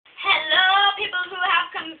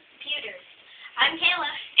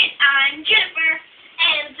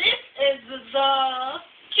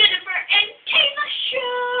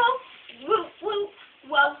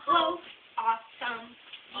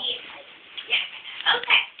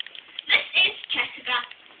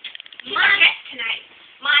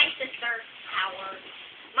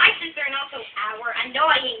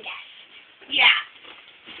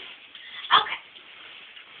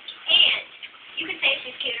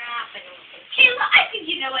happening. Kayla, I think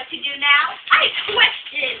you know what to do now. I have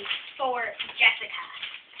questions for Jessica.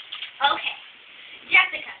 Okay.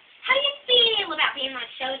 Jessica, how do you feel about being on the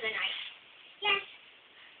show tonight? Yes.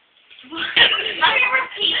 Let me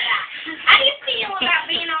repeat that. How do you feel about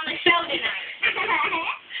being on the show tonight?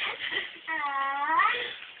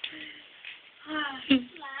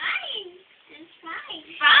 Fine. It's fine.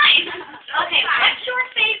 Fine. Okay, what's your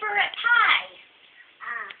favorite pie?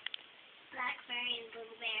 Blackberry and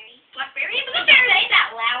blueberry. Blackberry and blueberry. Say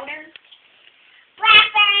that louder.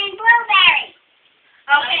 Blackberry and blueberry.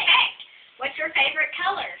 Okay. What's your favorite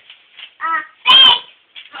color? Pink.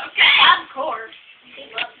 Okay. Of course. She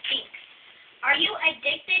loves pink. Are you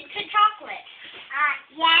addicted to chocolate?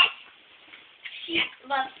 Yes. She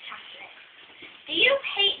loves chocolate. Do you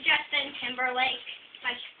hate Justin Timberlake?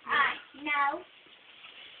 No.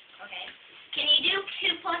 Okay. Can you do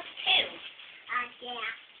 2 plus 2? Yeah.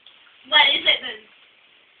 What is it then?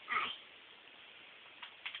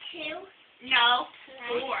 2. No.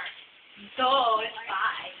 4. So it's 5.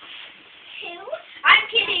 2. I'm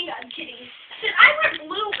kidding. Should I wear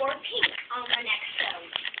blue or pink on the next show?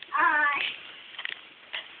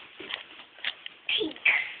 Pink.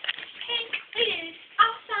 Pink is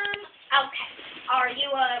awesome. Okay. Are you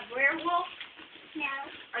a werewolf? No.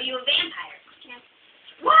 Are you a vampire? No.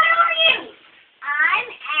 What are you? I'm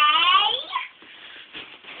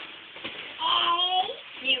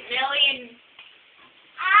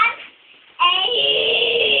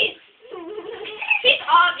She's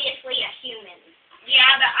obviously a human. Yeah,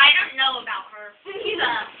 but I don't know about her. She's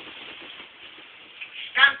a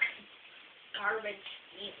skunk garbage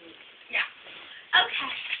mutant. Yeah.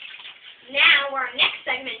 Okay. Now our next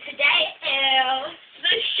segment today is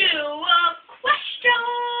the shoe of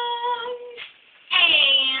questions.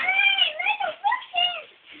 And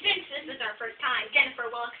since this is our first time, Jennifer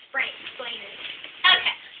will explain it.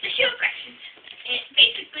 Okay. The shoe of questions. It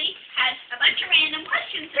basically has a bunch of random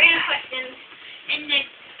questions. And then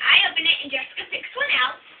I open it and Jessica picks one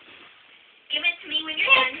out. Give it to me when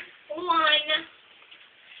you're done. One.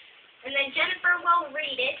 And then Jennifer will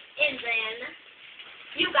read it. And then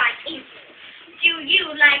you guys answer. Do you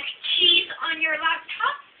like cheese on your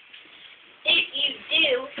laptop? If you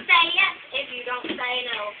do, say yes. If you don't, say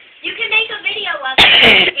no. You can make a video of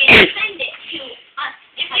it and send it to us.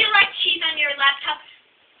 If you like cheese on your laptop,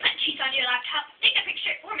 take a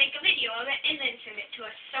picture or make a video of it and then send it to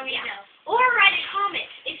us so we know. Or write a comment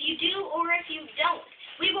if you do or if you don't.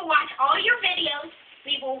 We will watch all your videos.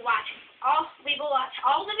 We will watch all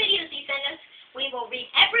the videos you send us. We will read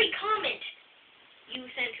every comment you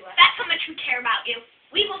send to us. That's how much we care about you.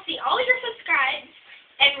 We will see all your subscribes.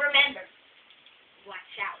 And remember,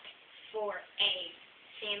 watch out for a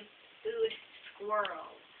shampooed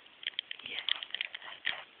squirrel. Yeah.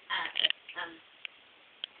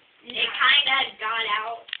 It kind of got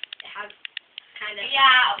out. It has kind of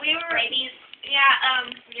rabies.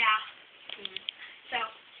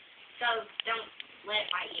 So don't let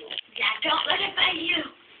it bite you. Yeah, don't let it bite you.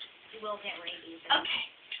 You will get rabies. Okay.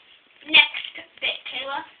 Next bit,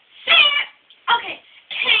 Kayla. Say it. Okay.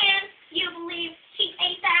 Can you believe she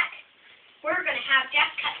ate that? We're gonna have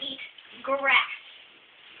Jessica eat grass.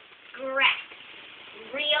 Grass.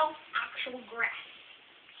 Real, actual grass.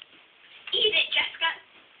 Eat it, Jessica.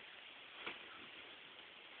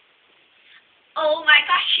 Oh my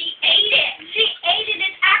gosh, she ate it. She ate it.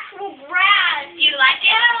 It's actual grass. You like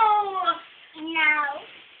it? No.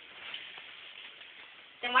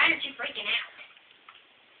 Then why aren't you freaking out?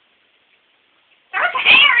 Start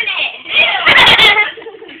tearing it.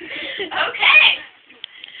 Okay.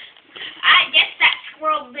 I guess that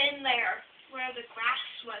squirrel been there where the grass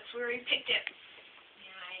was, where he picked it.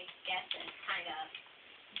 Yeah, I guess it kind of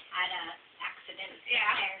had a accident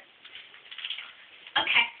there.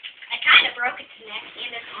 Okay. I kind of broke its neck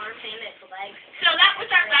and its arms and its legs. So that was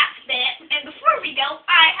our last bit. And before we go,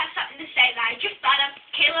 I have something to say that I just thought of.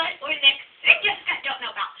 Kayla or Nick or Jessica don't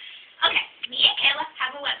know about. Okay, me and Kayla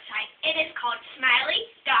have a website. It is called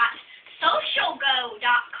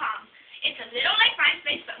smiley.socialgo.com. It's a little like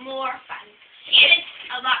MySpace, but more fun. And it's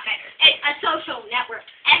a lot better. It's a social network.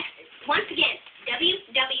 Once again,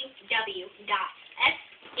 www.smileygo.com.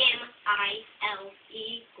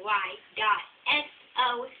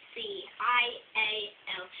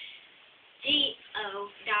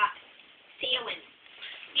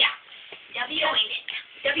 Yeah,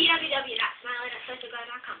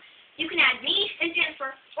 www.smiley.socialgo.com. You can add me and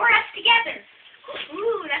Jennifer or us together.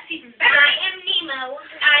 Ooh, that's even better. I am Nemo.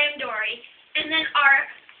 I am Dory. And then our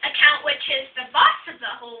account, which is the boss of the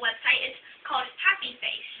whole website, is called Happy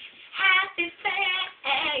Face. Happy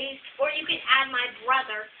Face. Or you can add my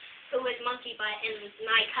brother, who is Monkey Butt, and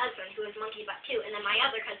my cousin, who is Monkey Butt 2, and then my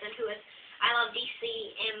other cousin, who is I Love DC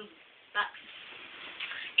and Bucks.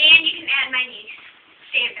 And you can add my niece,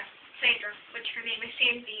 Sandra, which her name is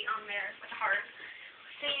Sandy on there with a heart.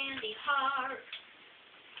 Sandy Heart.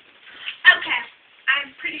 Okay,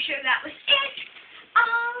 I'm pretty sure that was it.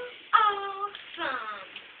 Awesome.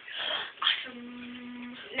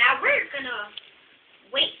 Awesome. Now we're gonna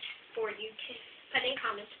wait for you to put in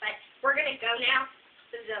comments, but we're gonna go now.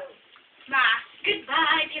 So, Bye.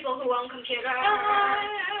 goodbye, people who own computers.